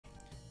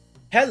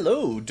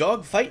Hello,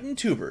 dogfighting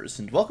tubers,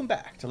 and welcome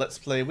back to Let's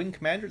Play Wing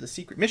Commander: The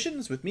Secret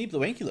Missions with me,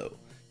 BlueAnkylo.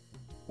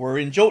 We're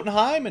in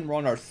Jotunheim, and we're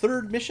on our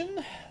third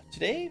mission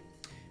today.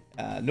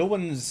 No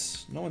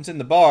one's in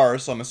the bar,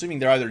 so I'm assuming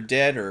they're either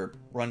dead or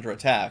we're under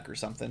attack or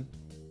something.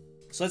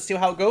 So let's see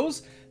how it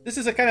goes. This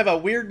is a kind of a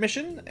weird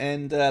mission,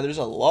 and there's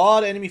a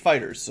lot of enemy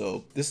fighters,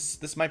 so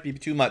this might be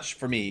too much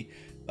for me.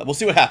 But we'll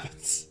see what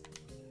happens.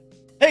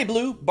 Hey,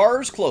 Blue,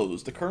 bar's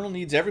closed. The Colonel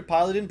needs every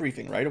pilot in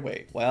briefing right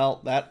away.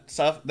 Well, that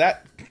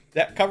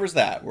covers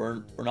that.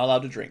 We're not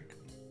allowed to drink.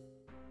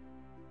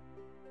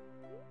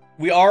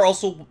 We are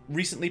also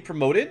recently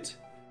promoted.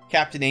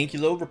 Captain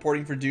Ankylo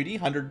reporting for duty.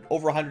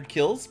 Over 100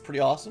 kills. Pretty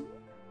awesome.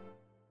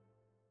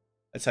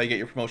 That's how you get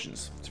your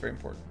promotions. It's very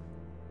important.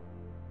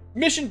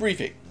 Mission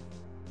briefing.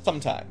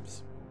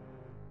 Sometimes.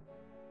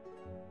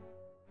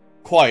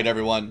 Quiet,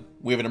 everyone.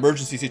 We have an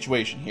emergency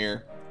situation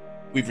here.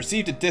 We've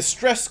received a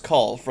distress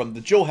call from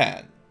the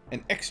Johan,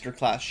 an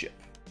extra-class ship,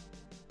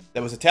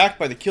 that was attacked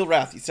by the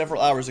Kilrathi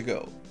several hours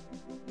ago.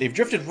 They've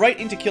drifted right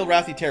into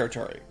Kilrathi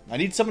territory. I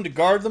need someone to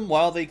guard them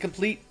while they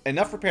complete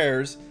enough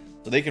repairs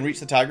so they can reach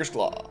the Tiger's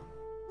Claw.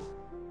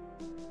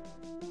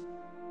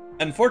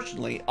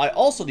 Unfortunately, I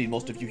also need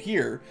most of you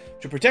here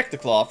to protect the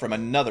Claw from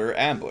another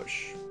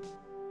ambush.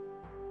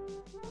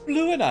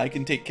 Blue and I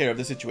can take care of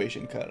the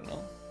situation,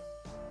 Colonel.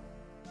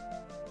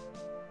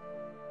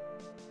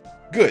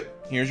 Good.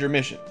 Here's your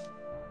mission.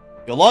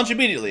 You'll launch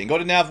immediately and go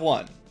to Nav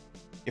 1.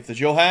 If the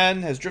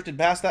Johan has drifted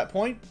past that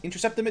point,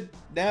 intercept them at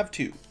Nav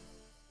 2.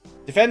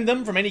 Defend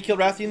them from any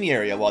Kilrathi in the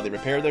area while they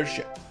repair their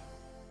ship,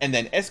 and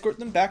then escort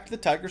them back to the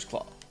Tiger's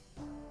Claw.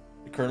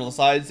 The Colonel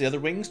assigns the other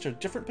wings to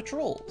different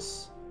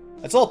patrols.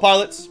 That's all,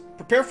 pilots.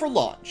 Prepare for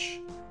launch.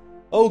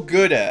 Oh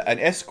good, an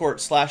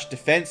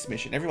escort/defense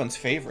mission, everyone's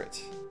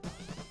favorite.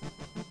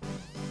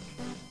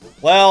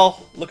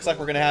 Well, looks like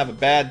we're gonna have a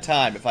bad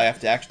time if I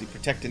have to actually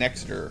protect an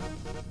Exeter.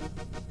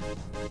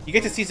 You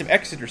get to see some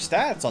Exeter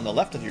stats on the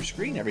left of your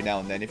screen every now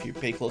and then if you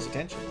pay close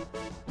attention.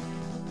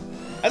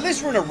 At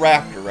least we're in a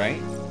Raptor,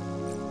 right?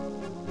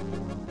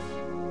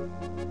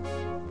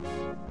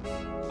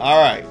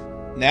 Alright,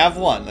 Nav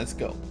 1, let's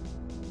go.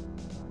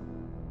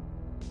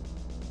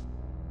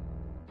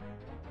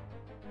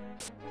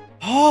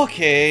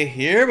 Okay,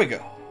 here we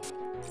go.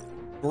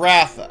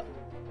 Gratha.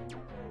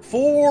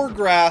 4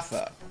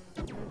 Gratha.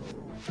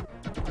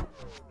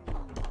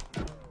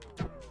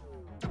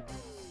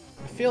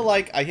 I feel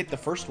like I hit the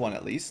first one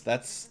at least.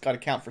 That's got to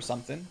count for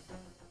something.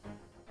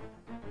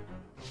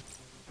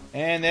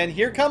 And then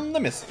here come the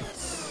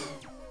missiles.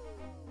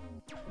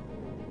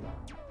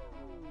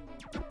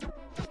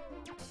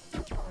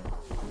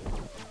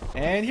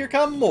 And here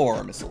come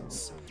more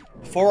missiles.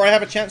 Before I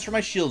have a chance for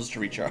my shields to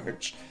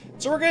recharge.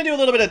 So we're going to do a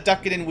little bit of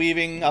ducking and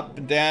weaving up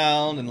and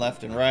down and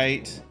left and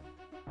right.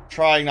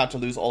 Trying not to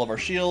lose all of our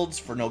shields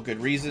for no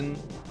good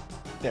reason.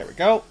 There we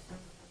go.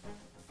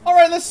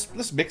 Alright,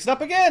 let's mix it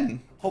up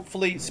again.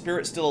 Hopefully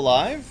Spirit's still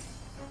alive.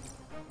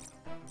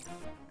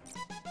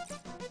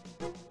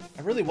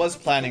 I really was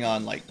planning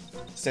on, like,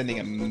 sending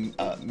a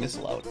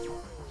missile out.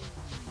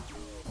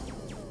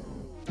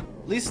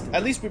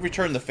 At least we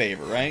returned the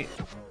favor, right?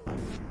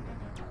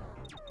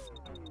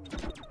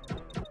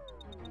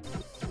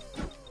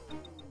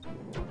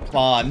 Come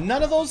on,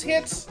 none of those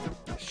hits?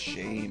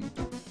 Shame.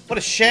 What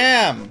a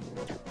sham!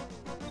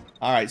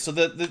 Alright, so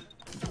the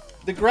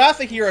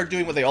Gratha here are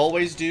doing what they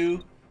always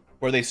do,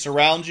 where they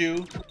surround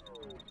you,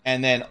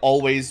 and then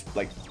always,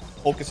 like,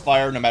 focus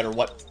fire no matter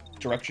what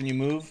direction you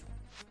move.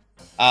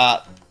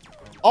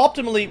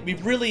 Optimally, we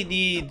really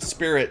need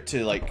Spirit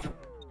to, like,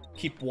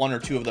 keep 1 or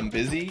 2 of them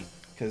busy,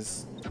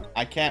 because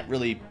I can't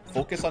really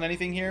focus on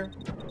anything here,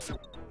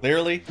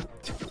 clearly.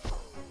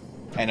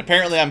 And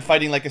apparently I'm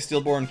fighting like a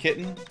stillborn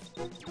kitten.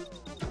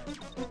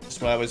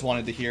 That's what I always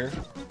wanted to hear.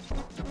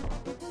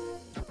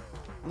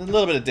 A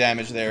little bit of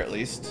damage there, at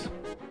least.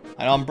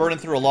 I know I'm burning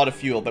through a lot of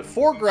fuel, but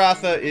 4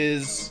 Gratha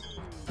is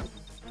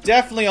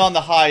definitely on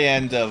the high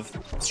end of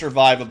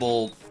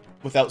survivable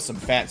without some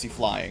fancy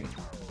flying.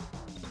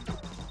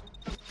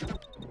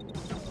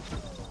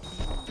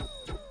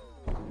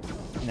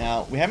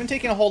 Now, we haven't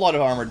taken a whole lot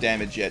of armor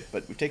damage yet,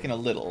 but we've taken a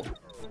little.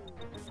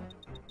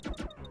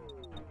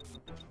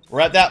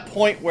 We're at that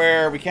point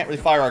where we can't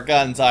really fire our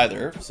guns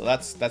either, so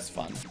that's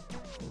fun.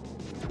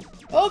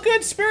 Oh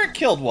good, Spirit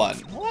killed one.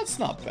 Well, that's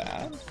not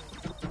bad.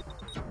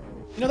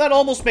 You know, that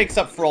almost makes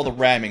up for all the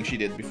ramming she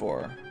did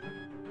before.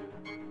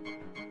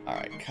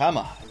 Alright, come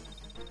on.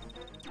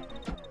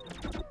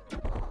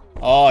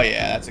 Oh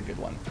yeah, that's a good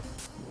one.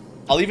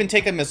 I'll even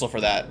take a missile for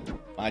that.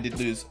 I did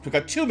lose. We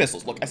got 2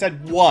 missiles. Look, I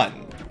said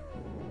 1.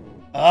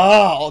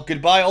 Oh,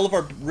 goodbye all of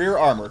our rear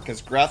armor,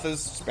 because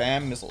Grathas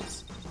spam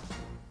missiles.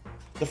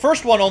 The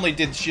first one only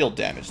did shield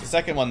damage. The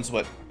second one's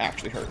what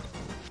actually hurt.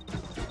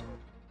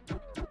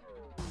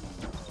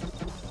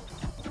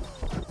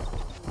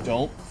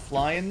 Don't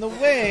fly in the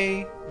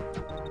way.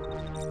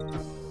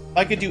 If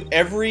I could do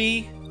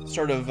every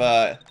sort of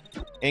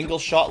angle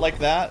shot like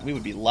that, we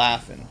would be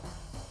laughing.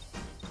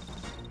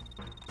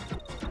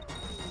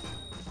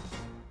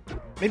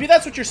 Maybe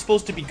that's what you're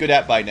supposed to be good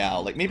at by now.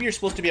 Like, maybe you're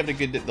supposed to be able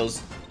to get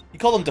those... You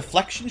call them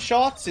deflection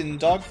shots in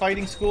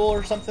dogfighting school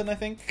or something, I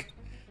think?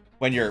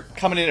 When you're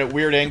coming in at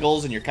weird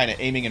angles and you're kind of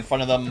aiming in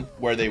front of them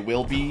where they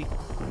will be.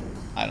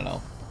 I don't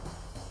know.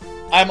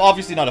 I'm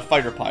obviously not a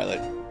fighter pilot.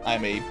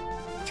 I'm a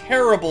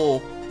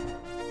terrible...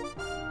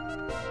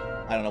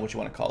 I don't know what you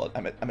want to call it.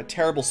 I'm a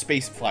terrible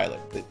space pilot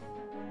that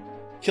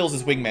kills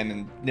his wingmen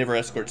and never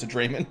escorts a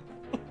drayman.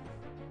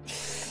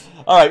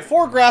 Alright,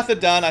 4 Gratha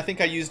done. I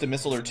think I used a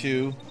missile or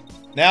 2.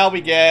 Now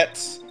we get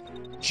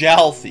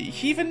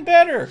Jalthi. Even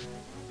better.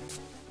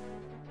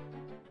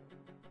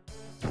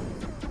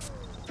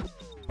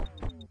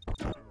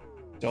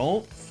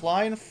 Don't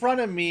fly in front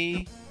of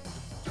me.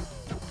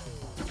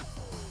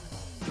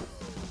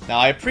 Now,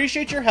 I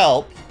appreciate your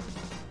help,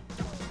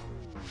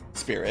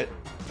 Spirit,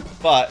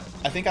 but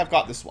I think I've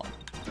got this one.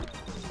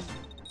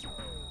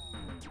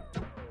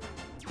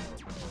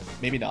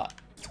 Maybe not.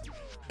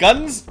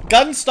 Guns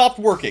stopped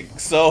working,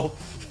 so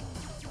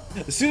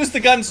as soon as the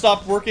gun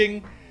stopped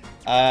working,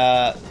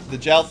 the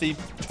Jalthi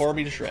tore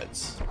me to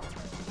shreds.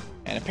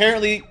 And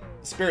apparently,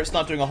 Spirit's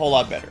not doing a whole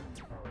lot better.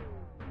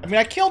 I mean,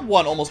 I killed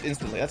one almost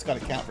instantly. That's got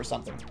to count for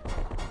something.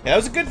 Yeah, that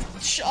was a good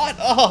shot.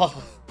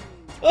 Oh,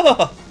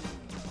 oh.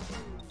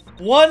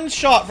 One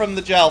shot from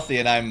the Jalthi,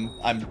 and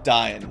I'm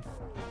dying.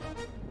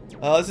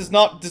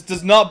 This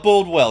does not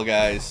bode well,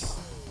 guys.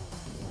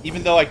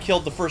 Even though I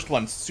killed the first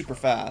one super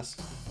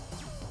fast.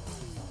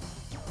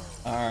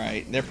 All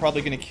right, they're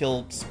probably gonna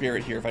kill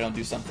Spirit here if I don't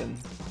do something.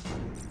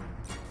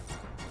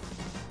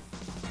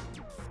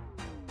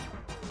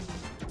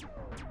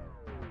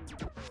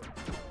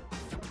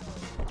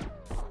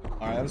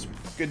 Alright, that was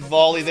a good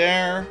volley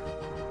there.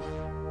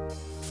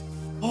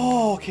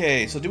 Oh,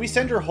 okay, so do we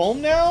send her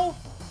home now?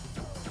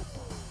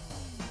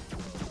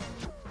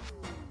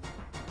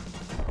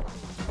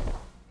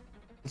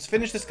 Let's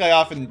finish this guy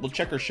off and we'll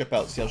check her ship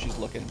out, see how she's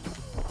looking.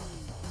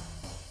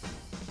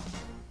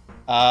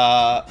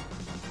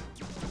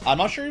 I'm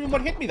not sure even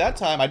what hit me that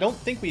time. I don't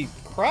think we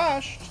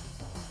crashed.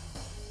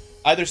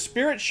 Either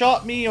Spirit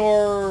shot me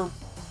or...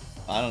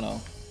 I don't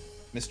know.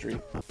 Mystery.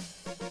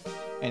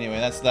 Anyway,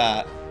 that's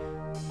that.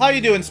 How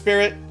you doing,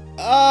 Spirit?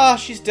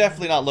 She's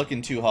definitely not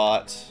looking too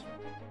hot.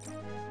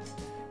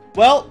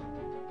 Well,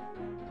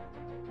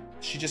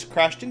 she just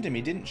crashed into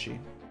me, didn't she?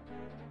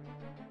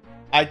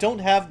 I don't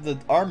have the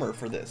armor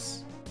for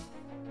this.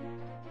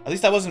 At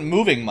least I wasn't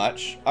moving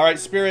much. Alright,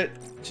 Spirit,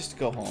 just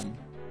go home.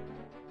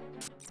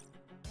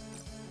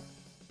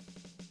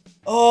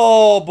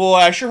 Oh boy,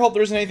 I sure hope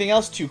there isn't anything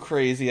else too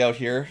crazy out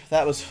here.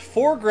 That was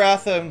 4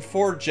 Gratha and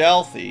 4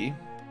 Jalthi.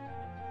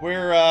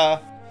 We're,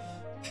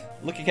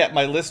 looking at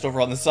my list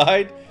over on the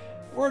side,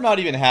 we're not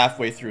even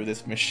halfway through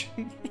this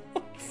mission.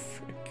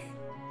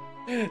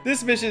 Frick.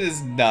 This mission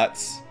is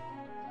nuts.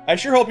 I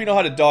sure hope you know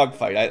how to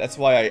dogfight. That's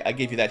why I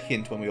gave you that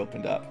hint when we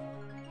opened up.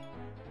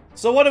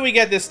 So what do we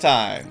get this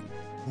time?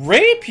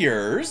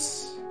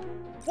 Rapiers?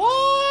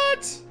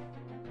 What?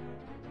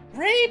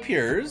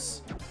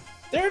 Rapiers?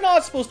 They're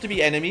not supposed to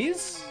be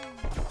enemies.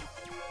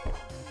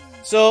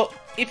 So,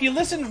 if you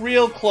listen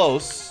real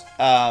close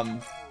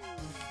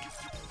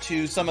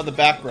to some of the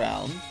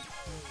background,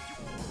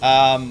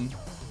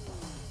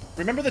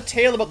 remember the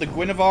tale about the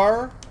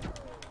Guinevere?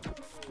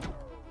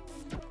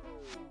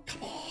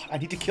 Come on, I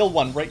need to kill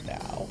one right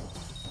now.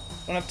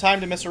 Don't have time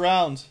to mess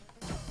around.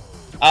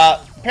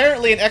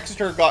 Apparently an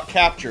Exeter got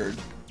captured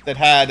that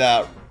had,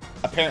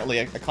 apparently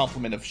a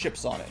complement of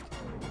ships on it.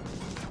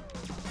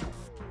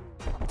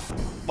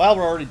 Well,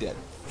 we're already dead.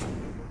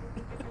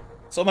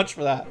 So much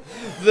for that.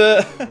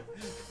 The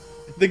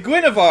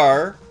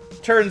Guinevere,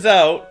 turns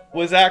out,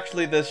 was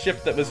actually the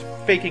ship that was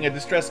faking a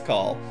distress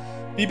call.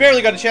 You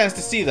barely got a chance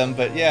to see them,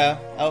 but yeah.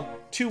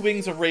 2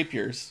 wings of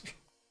rapiers.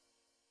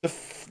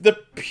 The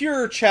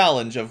pure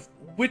challenge of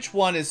which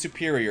one is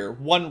superior,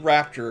 1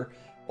 raptor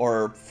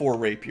or 4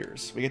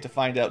 rapiers. We get to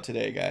find out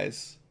today,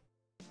 guys.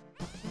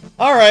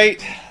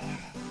 Alright.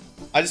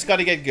 I just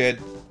gotta get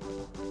good.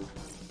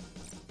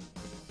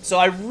 So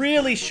I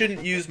really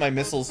shouldn't use my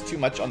missiles too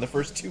much on the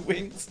first 2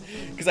 wings,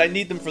 because I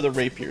need them for the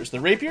rapiers. The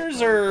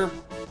rapiers are...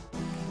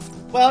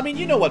 Well, I mean,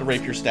 you know what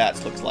rapier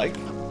stats looks like.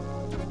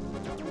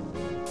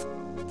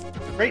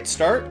 Great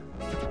start.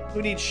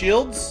 Who needs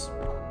shields?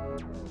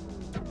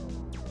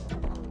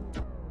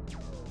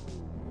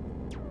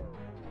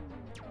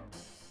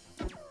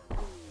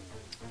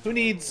 Who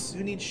needs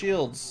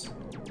shields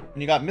when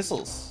you got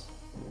missiles?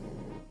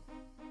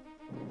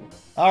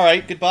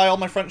 Alright, goodbye all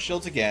my front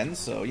shields again,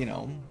 so, you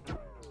know.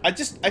 I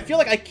feel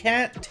like I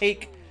can't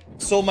take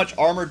so much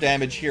armor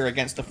damage here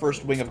against the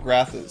first wing of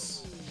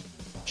Grathas.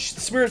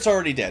 Spirit's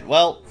already dead.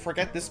 Well,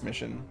 forget this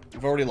mission.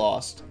 We've already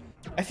lost.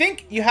 I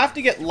think you have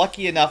to get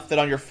lucky enough that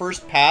on your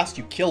first pass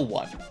you kill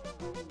one.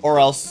 Or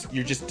else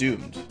you're just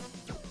doomed.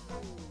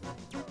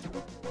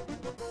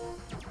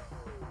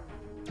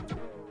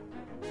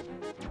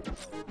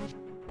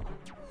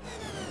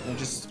 I'm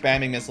just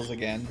spamming missiles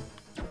again.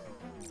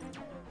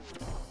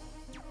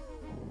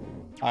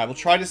 Alright, we'll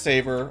try to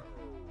save her.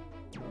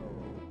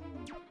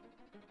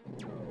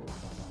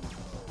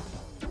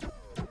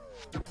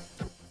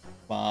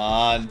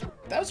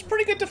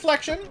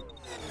 deflection.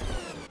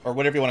 Or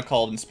whatever you want to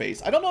call it in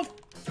space. I don't know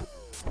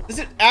if... Does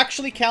it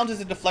actually count as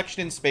a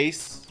deflection in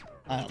space?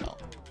 I don't know.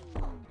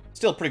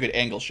 Still a pretty good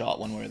angle shot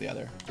one way or the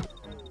other.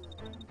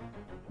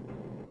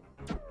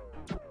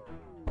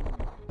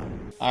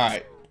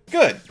 Alright.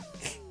 Good.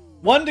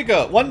 1 to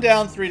go. 1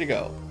 down, 3 to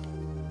go.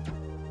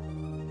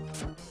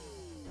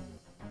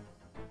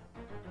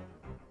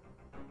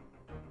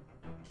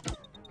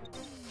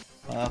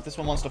 If this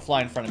one wants to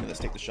fly in front of me, let's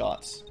take the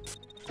shots.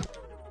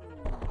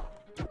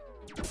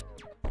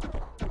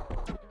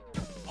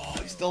 Oh,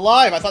 he's still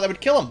alive. I thought that would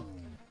kill him.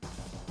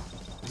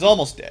 He's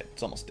almost dead.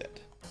 It's almost dead.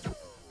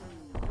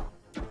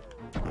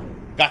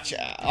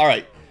 Gotcha.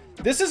 Alright.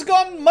 This has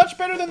gone much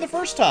better than the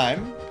first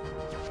time.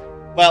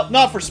 Well,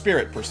 not for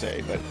Spirit, per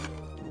se, but...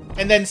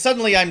 And then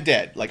suddenly I'm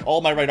dead. Like, all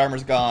my right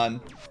armor's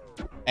gone.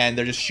 And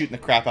they're just shooting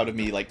the crap out of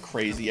me like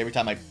crazy every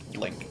time I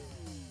blink.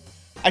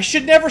 I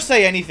should never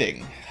say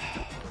anything.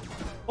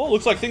 Oh,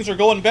 looks like things are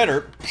going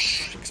better.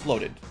 Psh,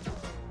 exploded.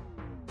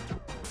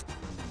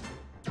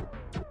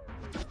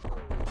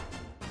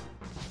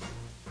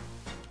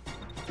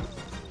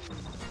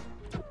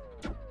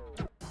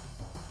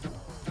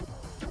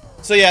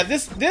 So yeah,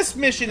 this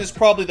mission is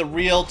probably the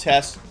real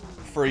test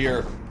for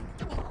your...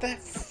 What the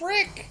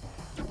frick?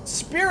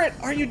 Spirit,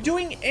 are you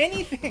doing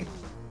anything?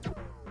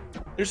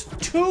 There's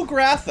 2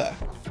 Gratha.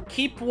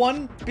 Keep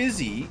one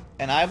busy,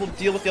 and I will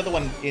deal with the other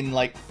one in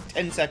like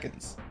 10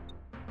 seconds.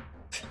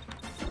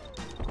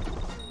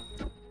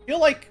 I feel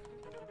like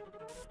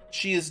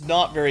she is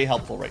not very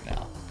helpful right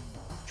now.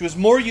 She was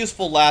more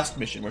useful last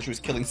mission, where she was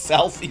killing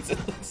Southie's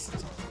at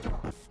least.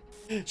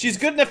 She's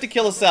good enough to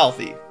kill a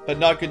Southie, but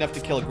not good enough to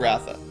kill a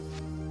Gratha.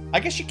 I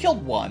guess she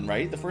killed one,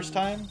 right? The first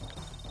time?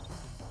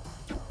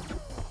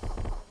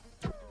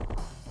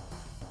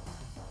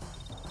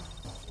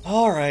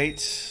 Alright.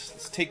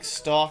 Let's take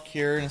stock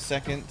here in a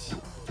second.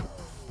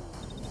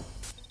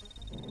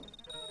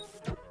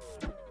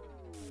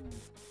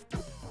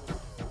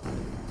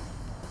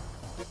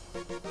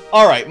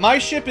 Alright, my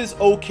ship is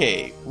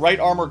okay. Right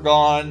armor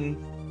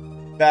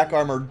gone. Back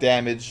armor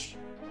damaged.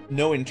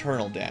 No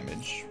internal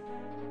damage.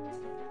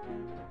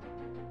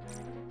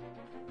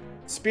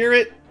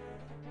 Spirit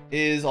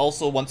is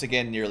also once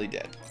again nearly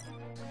dead.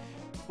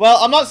 Well,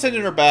 I'm not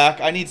sending her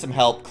back. I need some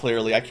help,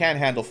 clearly. I can't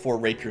handle 4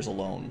 rapiers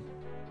alone.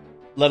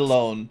 Let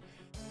alone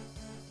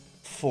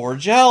 4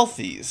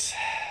 Jalthies.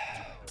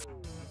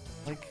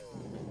 Like,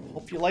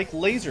 hope you like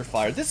laser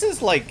fire. This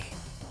is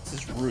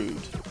rude.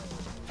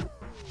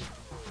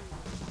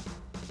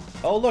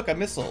 Oh, look, a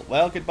missile.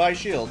 Well, goodbye,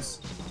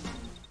 shields.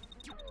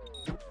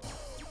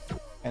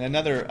 And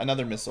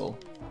another missile.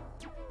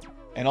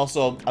 And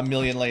also a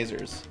million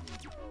lasers.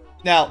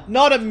 Now,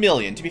 not a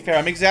million, to be fair,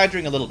 I'm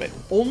exaggerating a little bit.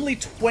 Only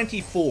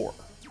 24.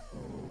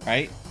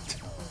 Right?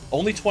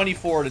 Only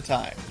 24 at a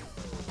time.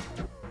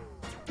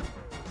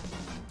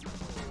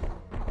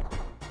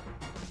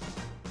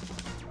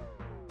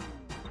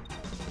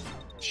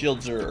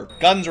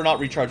 Guns are not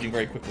recharging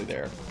very quickly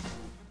there.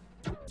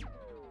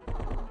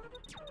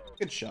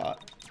 Good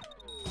shot.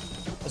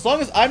 As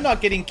long as I'm not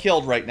getting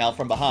killed right now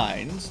from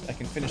behind, I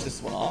can finish this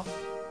one off.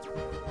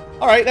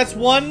 Alright, that's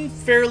one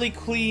fairly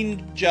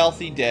clean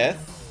Jalthi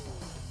death.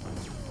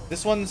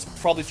 This one's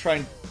probably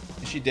trying...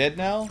 Is she dead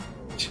now?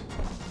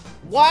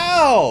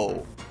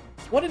 Wow!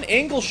 What an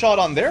angle shot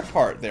on their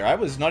part there. I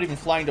was not even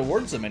flying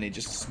towards them and he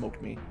just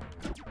smoked me.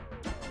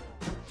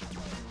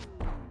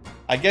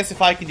 I guess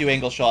if I can do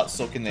angle shots,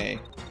 so can they.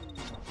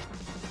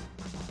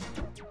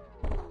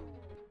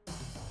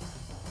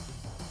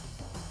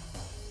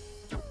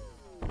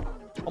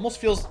 Almost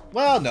feels...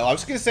 Well, no. I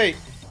was going to say,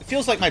 it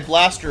feels like my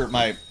blaster,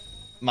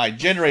 my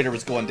generator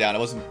was going down. I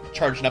wasn't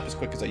charging up as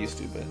quick as I used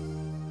to, but...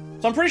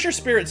 So I'm pretty sure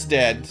Spirit's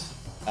dead.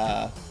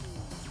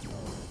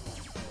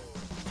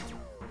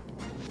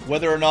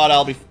 Whether or not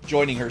I'll be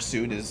joining her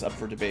soon is up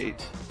for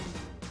debate.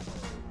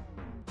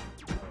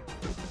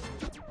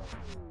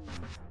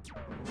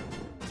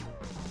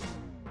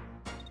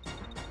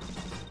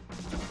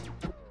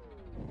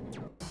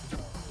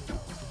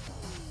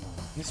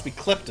 At least we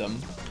clipped him.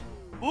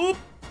 Oop!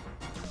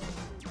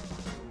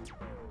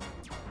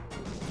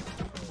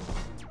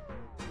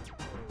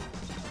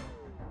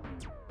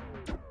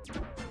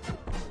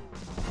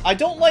 I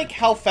don't like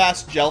how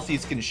fast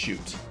Jalthies can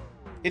shoot.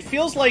 It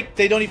feels like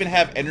they don't even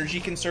have energy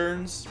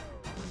concerns.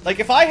 Like,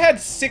 if I had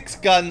 6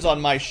 guns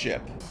on my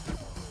ship,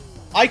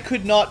 I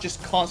could not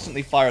just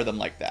constantly fire them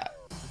like that.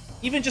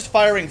 Even just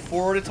firing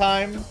 4 at a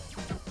time,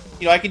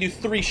 you know, I can do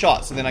 3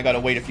 shots and then I gotta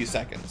wait a few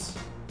seconds.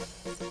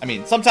 I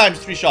mean, sometimes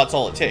 3 shots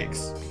all it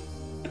takes.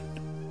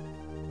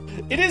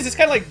 It's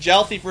kind of like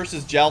Jalthi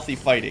versus Jalthi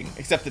fighting,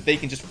 except that they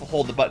can just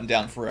hold the button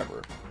down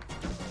forever.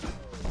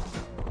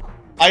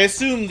 I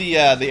assume the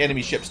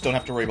enemy ships don't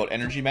have to worry about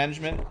energy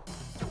management.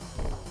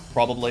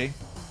 Probably.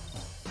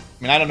 I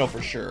mean, I don't know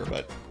for sure,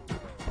 but...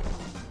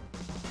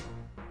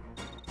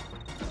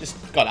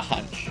 Just got a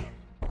hunch.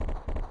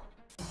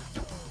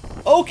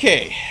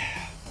 Okay.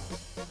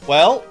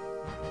 Well.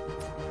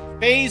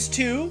 Phase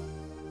 2.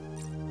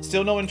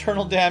 Still no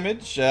internal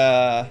damage.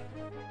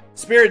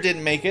 Spirit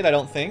didn't make it, I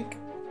don't think.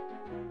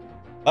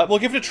 But we'll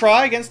give it a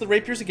try against the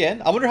rapiers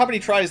again. I wonder how many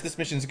tries this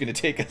mission is going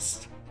to take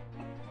us.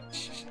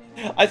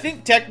 I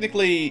think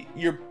technically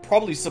you're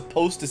probably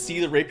supposed to see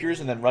the rapiers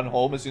and then run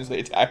home as soon as they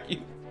attack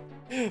you.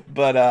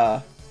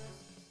 But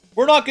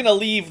we're not going to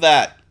leave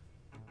that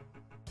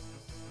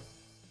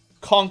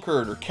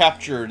conquered or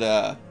captured...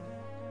 a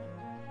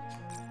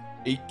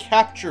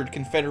captured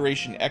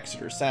Confederation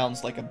Exeter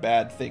sounds like a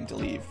bad thing to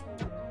leave.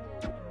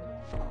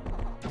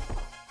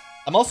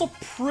 I'm also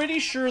pretty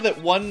sure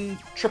that one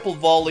triple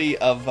volley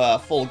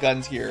of full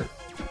guns here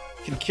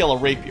can kill a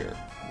rapier.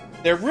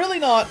 They're really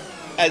not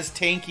as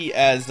tanky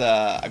as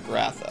a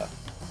Gratha.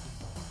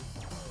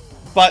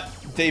 But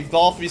they've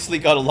obviously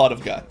got a lot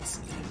of guns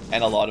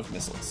and a lot of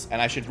missiles.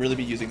 And I should really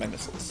be using my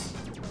missiles.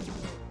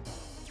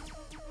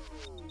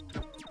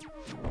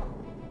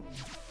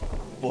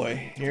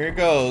 Boy, here it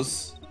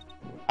goes.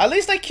 At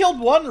least I killed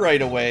one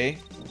right away.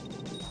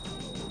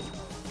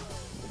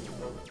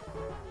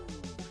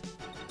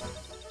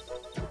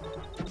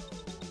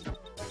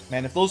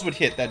 Man, if those would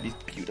hit, that'd be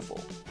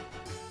beautiful.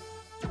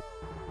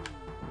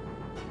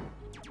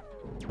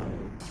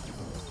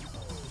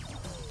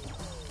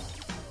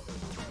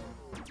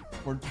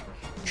 We're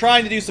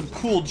trying to do some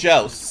cool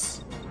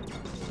jousts.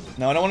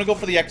 No, I don't want to go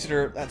for the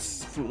Exeter.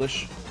 That's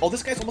foolish. Oh,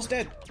 this guy's almost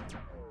dead.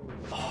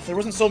 Oh, if there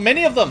wasn't so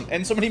many of them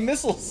and so many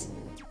missiles.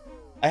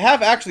 I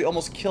have actually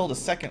almost killed a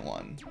second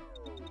one.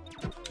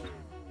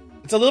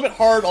 It's a little bit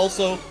hard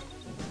also.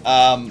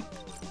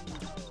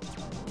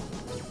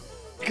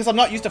 Because I'm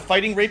not used to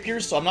fighting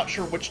rapiers, so I'm not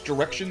sure which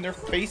direction they're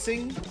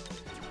facing.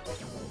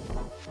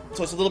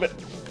 So it's a little bit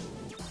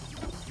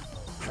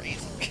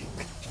crazy.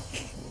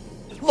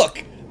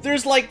 Look,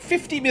 there's like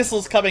 50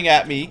 missiles coming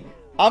at me.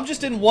 I'm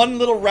just in one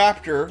little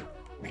raptor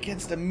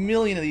against a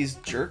million of these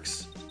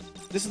jerks.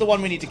 This is the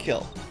one we need to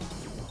kill.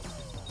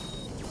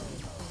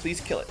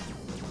 Please kill it.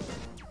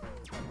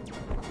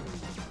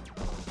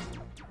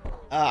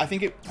 I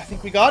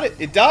think we got it.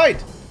 It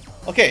died.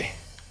 Okay.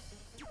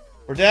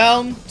 We're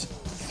down to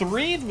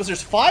 3? Was there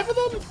 5 of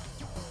them?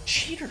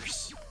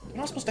 Cheaters. You're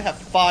not supposed to have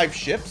 5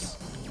 ships.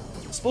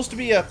 It's supposed to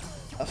be a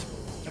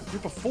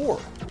group of 4.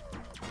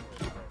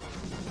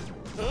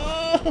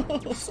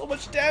 Oh, so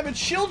much damage.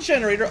 Shield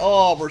generator.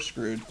 Oh, we're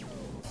screwed.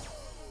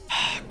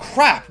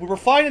 Crap. We were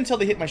fine until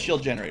they hit my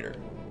shield generator.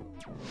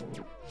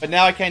 But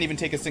now I can't even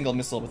take a single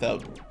missile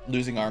without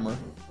losing armor.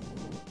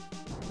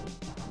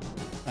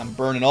 I'm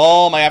burning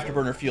all my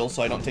afterburner fuel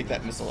so I don't take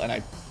that missile.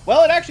 And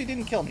well, it actually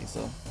didn't kill me,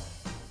 so...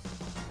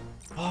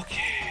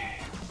 Okay.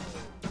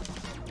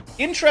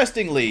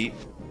 Interestingly,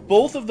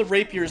 both of the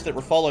rapiers that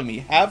were following me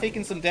have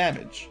taken some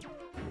damage.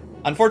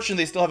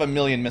 Unfortunately, they still have a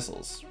million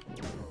missiles.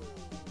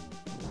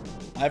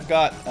 I've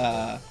got,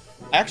 I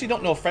actually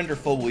don't know if friend or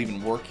foe will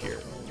even work here.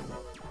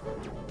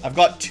 I've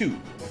got 2.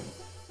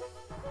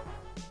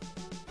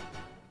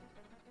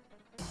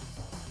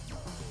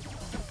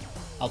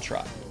 I'll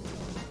try.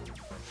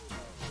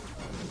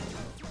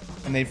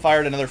 And they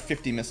fired another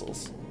 50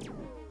 missiles.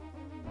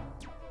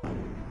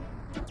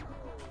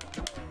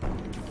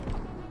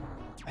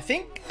 I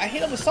think I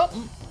hit them with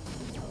something.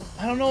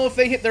 I don't know if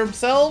they hit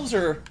themselves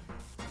or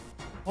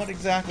what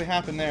exactly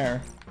happened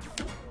there.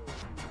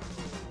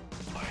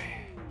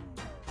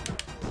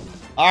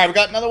 Alright, we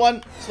got another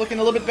one. It's looking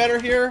a little bit better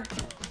here.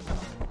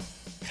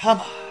 Come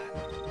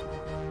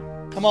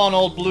on. Come on,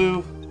 old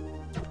blue.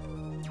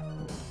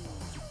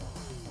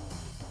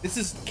 This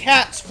is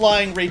cats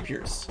flying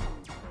rapiers.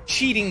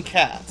 Cheating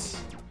cats.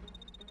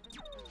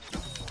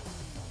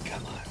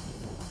 Come on.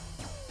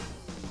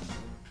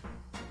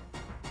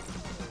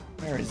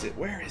 Where is it?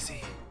 Where is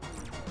he?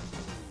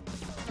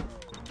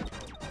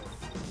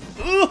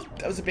 Ooh,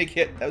 that was a big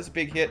hit. That was a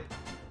big hit.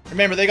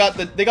 Remember, they got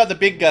the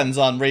big guns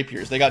on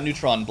rapiers. They got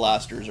neutron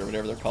blasters or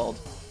whatever they're called.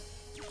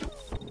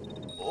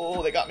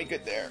 Oh, they got me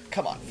good there.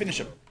 Come on, finish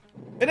him.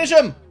 Finish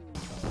him!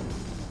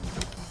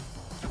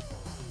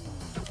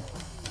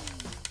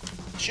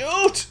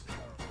 Shoot!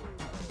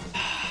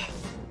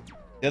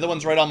 The other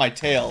one's right on my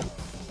tail.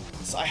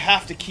 So I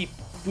have to keep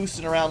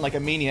boosting around like a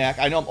maniac.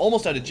 I know I'm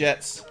almost out of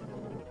jets.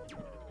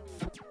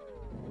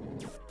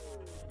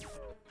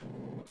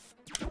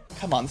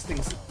 Come on, this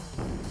thing's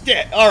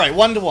dead. Alright,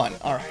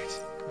 1-to-1. Alright.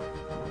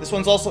 This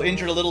one's also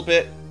injured a little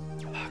bit.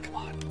 Oh, come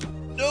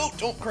on. No,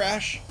 don't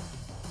crash.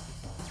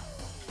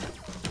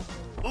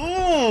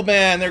 Ooh,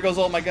 man, there goes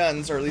all my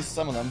guns, or at least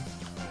some of them.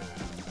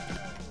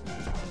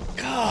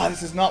 God,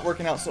 this is not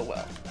working out so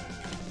well.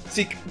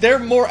 See, they're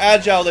more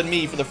agile than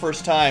me for the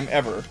first time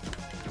ever.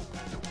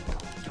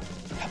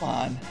 Come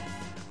on.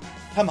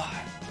 Come on.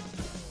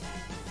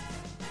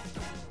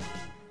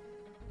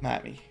 Come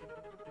at me.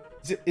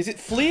 Is it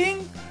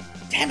fleeing?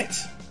 Damn it.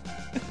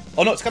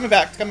 Oh no, it's coming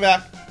back. It's coming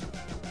back.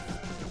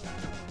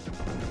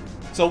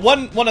 So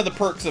one of the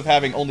perks of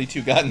having only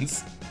 2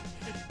 guns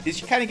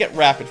is you kind of get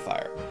rapid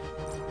fire.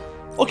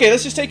 Okay,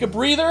 let's just take a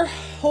breather.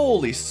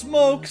 Holy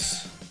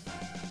smokes.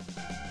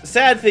 The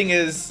sad thing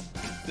is,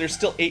 there's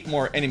still 8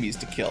 more enemies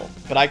to kill,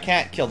 but I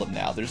can't kill them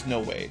now. There's no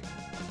way.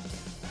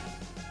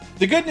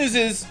 The good news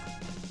is,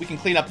 we can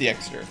clean up the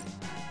Exeter.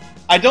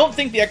 I don't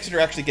think the Exeter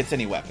actually gets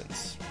any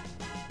weapons.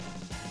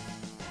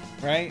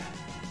 right?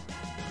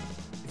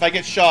 If I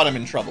get shot, I'm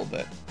in trouble,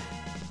 but...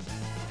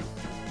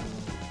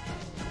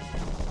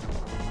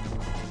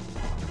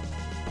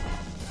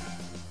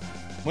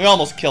 We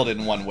almost killed it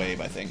in one wave,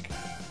 I think.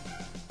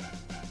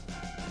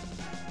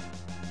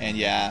 And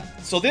yeah.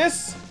 So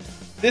this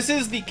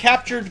is the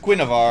captured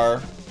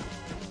Guinevere.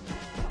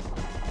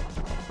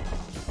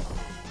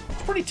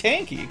 It's pretty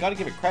tanky, you gotta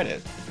give it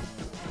credit.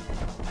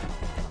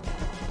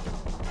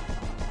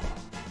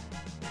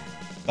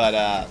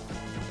 But,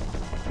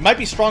 it might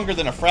be stronger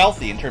than a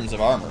Fralthy in terms of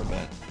armor,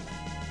 but...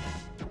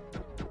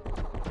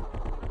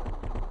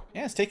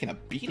 Yeah, it's taking a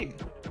beating.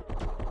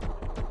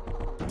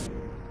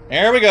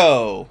 There we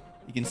go!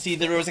 You can see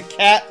there was a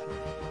cat.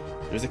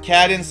 There's a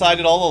cat inside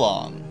it all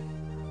along.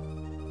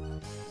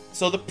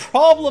 So the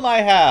problem I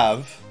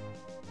have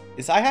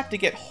is I have to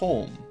get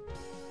home.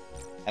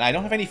 And I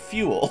don't have any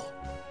fuel.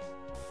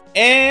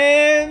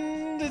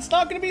 And it's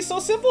not going to be so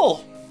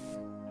simple.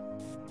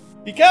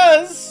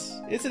 Because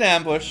it's an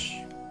ambush.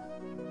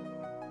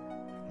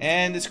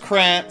 And it's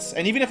Krantz.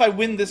 And even if I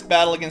win this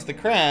battle against the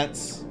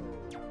Krantz,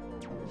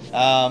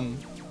 I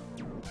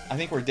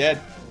think we're dead.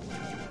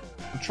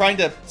 I'm trying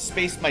to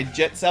space my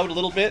jets out a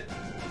little bit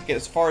to get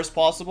as far as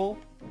possible.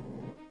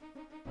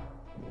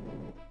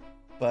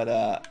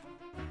 But,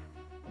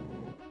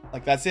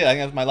 like, that's it. I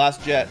think that was my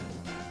last jet.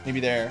 Maybe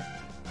there.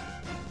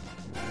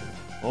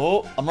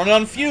 Oh, I'm running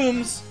on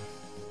fumes.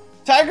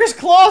 Tiger's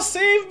Claw,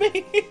 save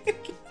me!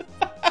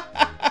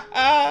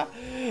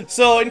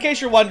 So, in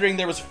case you're wondering,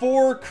 there was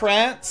 4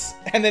 Krantz,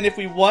 and then if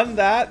we won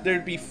that,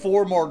 there'd be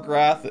 4 more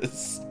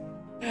Grathas.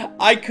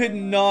 I could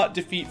not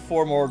defeat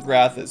 4 more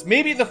Grathas.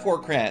 Maybe the 4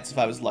 Krantz if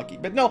I was lucky.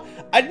 But no,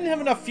 I didn't have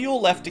enough fuel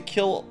left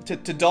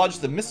to dodge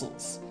the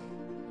missiles.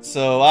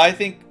 So I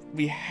think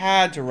we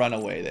had to run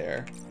away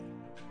there.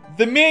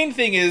 The main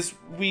thing is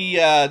we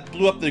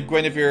blew up the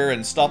Guinevere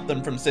and stopped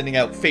them from sending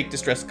out fake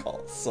distress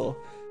calls. So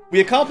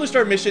we accomplished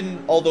our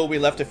mission, although we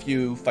left a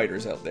few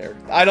fighters out there.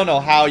 I don't know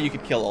how you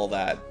could kill all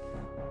that.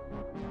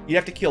 You'd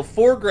have to kill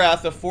 4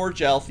 Gratha, 4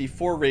 Jalthi,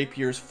 4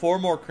 Rapiers, 4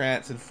 more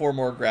Krantz, and 4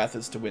 more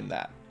Grathas to win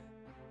that.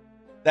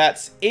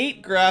 That's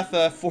 8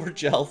 Gratha, 4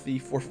 Jalthi,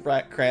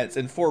 4 Krantz,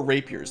 and 4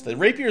 Rapiers. The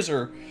Rapiers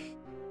are,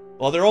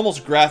 well, they're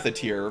almost Gratha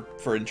tier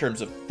in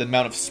terms of the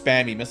amount of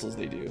spammy missiles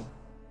they do.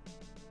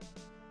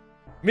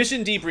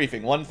 Mission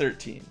debriefing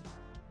 113.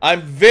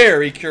 I'm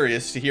very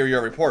curious to hear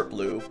your report,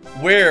 Blue.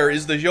 Where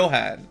is the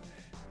Johann?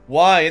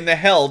 Why in the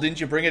hell didn't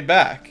you bring it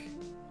back?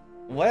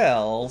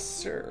 Well,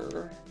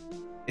 sir,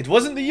 it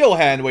wasn't the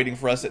Johann waiting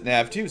for us at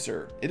Nav 2,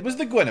 sir. It was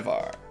the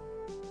Guinevere.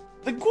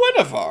 The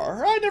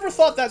Guinevere? I never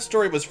thought that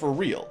story was for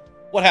real.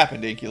 What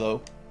happened,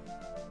 Ankylo?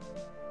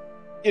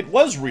 It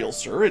was real,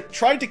 sir. It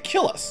tried to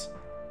kill us.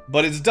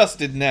 But it's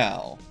dusted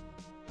now.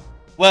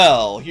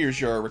 Well, here's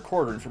your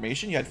recorder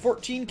information. You had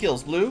 14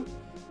 kills, Blue.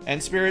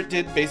 And Spirit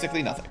did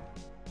basically nothing.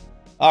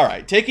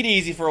 Alright, take it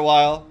easy for a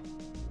while.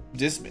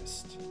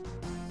 Dismissed.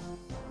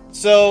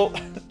 So,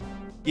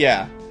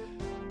 yeah.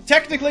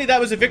 Technically, that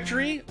was a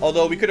victory.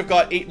 Although we could have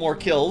got 8 more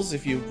kills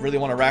if you really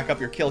want to rack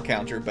up your kill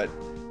counter. But...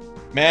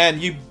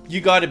 man, you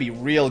gotta be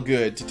real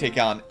good to take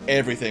on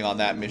everything on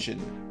that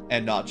mission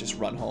and not just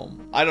run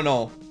home. I don't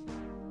know.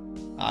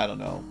 I don't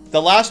know.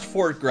 The last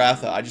 4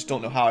 Gratha, I just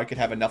don't know how I could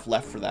have enough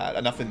left for that.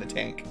 Enough in the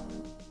tank.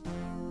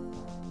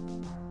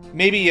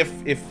 Maybe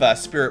if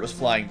Spirit was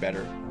flying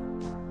better.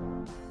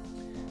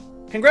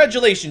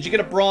 Congratulations, you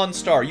get a Bronze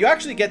Star. You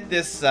actually get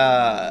this,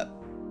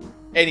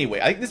 anyway.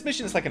 I think this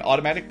mission is like an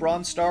automatic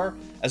Bronze Star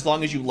as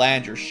long as you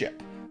land your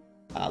ship.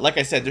 Like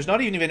I said, there's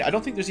not even I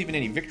don't think there's even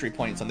any victory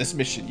points on this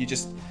mission.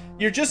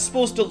 You're just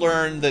supposed to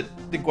learn that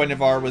the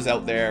Guinevere was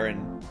out there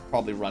and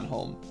probably run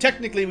home.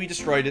 Technically, we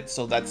destroyed it,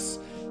 so that's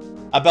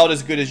about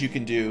as good as you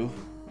can do,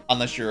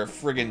 unless you're a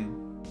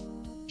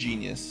friggin'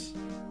 genius.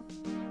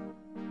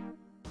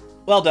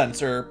 Well done,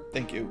 sir.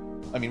 Thank you.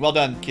 I mean, well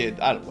done, kid.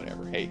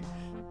 Whatever. Hey,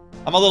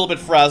 I'm a little bit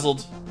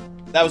frazzled.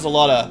 That was a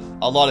lot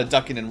of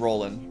ducking and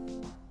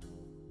rolling.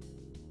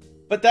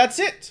 But that's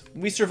it.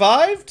 We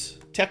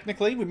survived.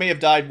 Technically, we may have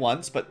died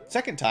once, but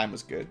second time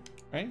was good,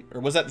 right?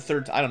 Or was that the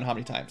third time? I don't know how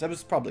many times. That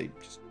was probably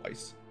just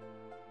twice.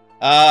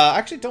 I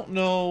actually don't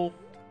know.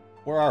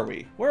 Where are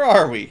we? Where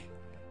are we?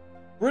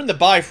 We're in the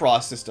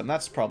Bifrost system.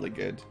 That's probably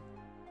good.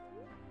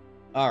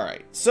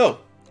 Alright, so,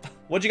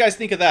 what'd you guys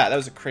think of that? That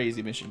was a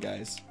crazy mission,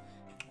 guys.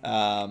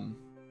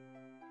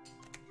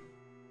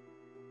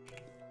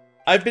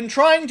 I've been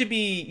trying to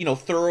be, you know,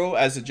 thorough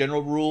as a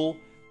general rule,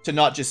 to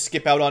not just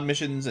skip out on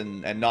missions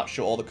and not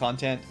show all the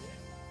content.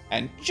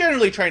 And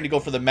generally trying to go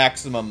for the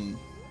maximum,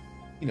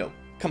 you know,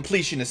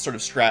 completionist sort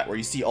of strat where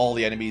you see all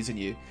the enemies and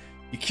you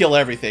kill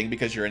everything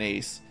because you're an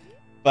ace.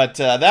 But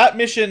that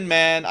mission,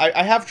 man,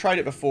 I have tried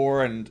it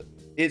before, and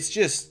it's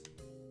just...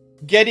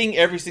 getting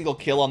every single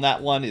kill on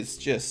that one is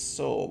just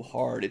so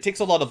hard. It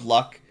takes a lot of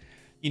luck.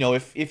 You know,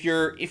 if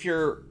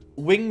your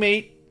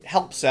wingmate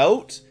helps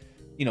out,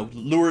 you know,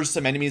 lures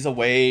some enemies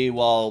away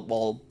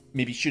while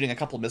maybe shooting a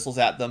couple missiles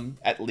at them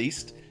at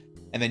least,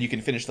 and then you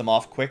can finish them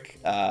off quick.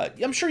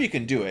 I'm sure you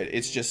can do it.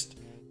 It's just,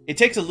 it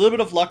takes a little bit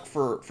of luck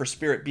for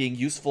Spirit being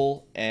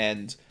useful,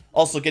 and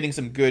Also getting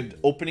some good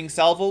opening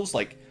salvos.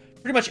 Like,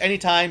 pretty much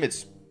anytime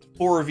it's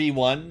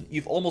 4v1,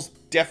 you've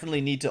almost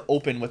definitely need to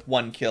open with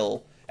 1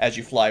 kill as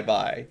you fly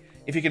by.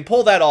 If you can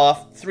pull that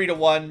off,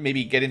 3-1,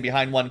 maybe get in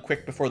behind one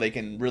quick before they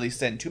can really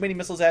send too many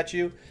missiles at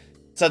you,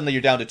 suddenly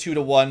you're down to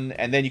 2-1,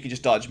 and then you can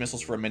just dodge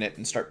missiles for a minute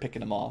and start picking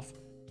them off.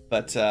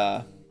 But,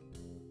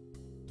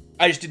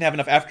 I just didn't have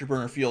enough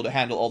afterburner fuel to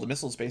handle all the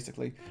missiles,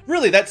 basically.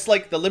 Really, that's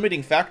like the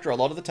limiting factor a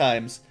lot of the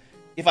times.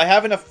 If I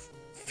have enough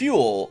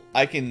fuel,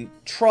 I can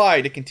try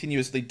to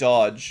continuously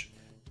dodge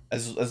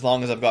as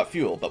long as I've got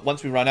fuel. But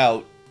once we run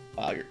out,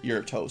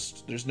 you're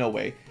toast. There's no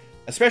way.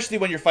 Especially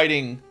when you're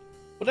fighting,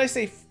 what did I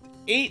say?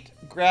 8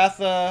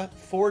 Gratha,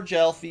 4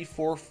 Jalfi,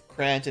 4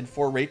 Krant, and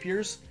 4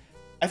 Rapiers.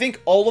 I think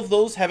all of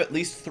those have at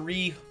least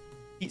 3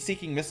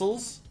 heat-seeking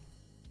missiles,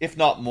 if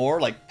not more.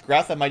 Like,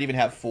 Gratha might even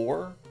have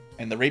 4.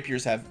 And the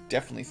Rapiers have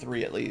definitely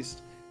 3 at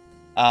least.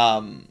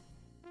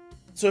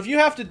 So if you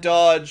have to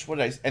dodge,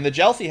 and the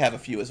Jalfi have a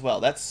few as well.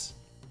 That's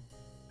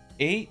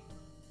 8,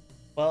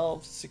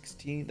 12,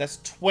 16. That's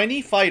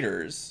 20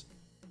 fighters.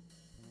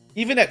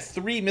 Even at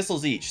 3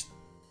 missiles each,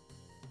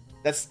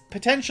 that's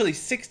potentially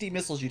 60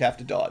 missiles you'd have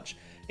to dodge.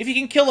 If you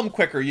can kill them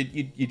quicker,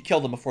 you'd kill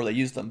them before they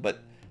use them.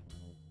 But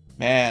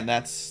man,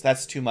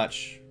 that's too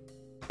much.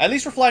 At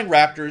least for flying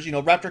Raptors, you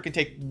know, Raptor can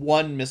take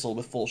 1 missile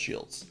with full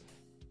shields.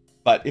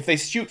 But if they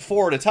shoot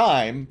 4 at a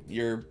time,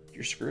 you're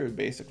screwed,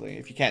 basically,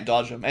 if you can't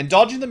dodge them. And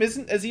dodging them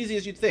isn't as easy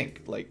as you'd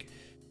think. Like,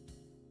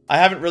 I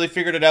haven't really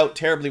figured it out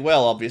terribly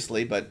well,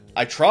 obviously, but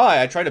I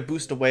try to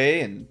boost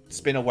away and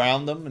spin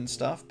around them and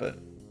stuff, but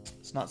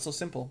it's not so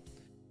simple.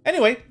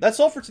 Anyway, that's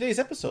all for today's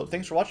episode.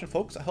 Thanks for watching,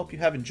 folks. I hope you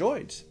have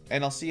enjoyed,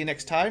 and I'll see you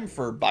next time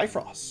for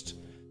Bifrost.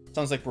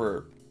 Sounds like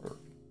we're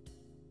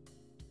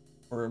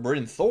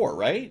in Thor,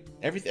 right?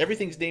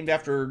 Everything's named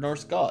after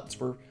Norse gods.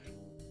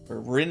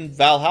 We're in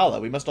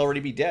Valhalla. We must already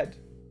be dead.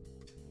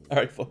 All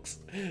right, folks.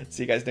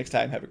 See you guys next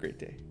time. Have a great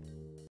day.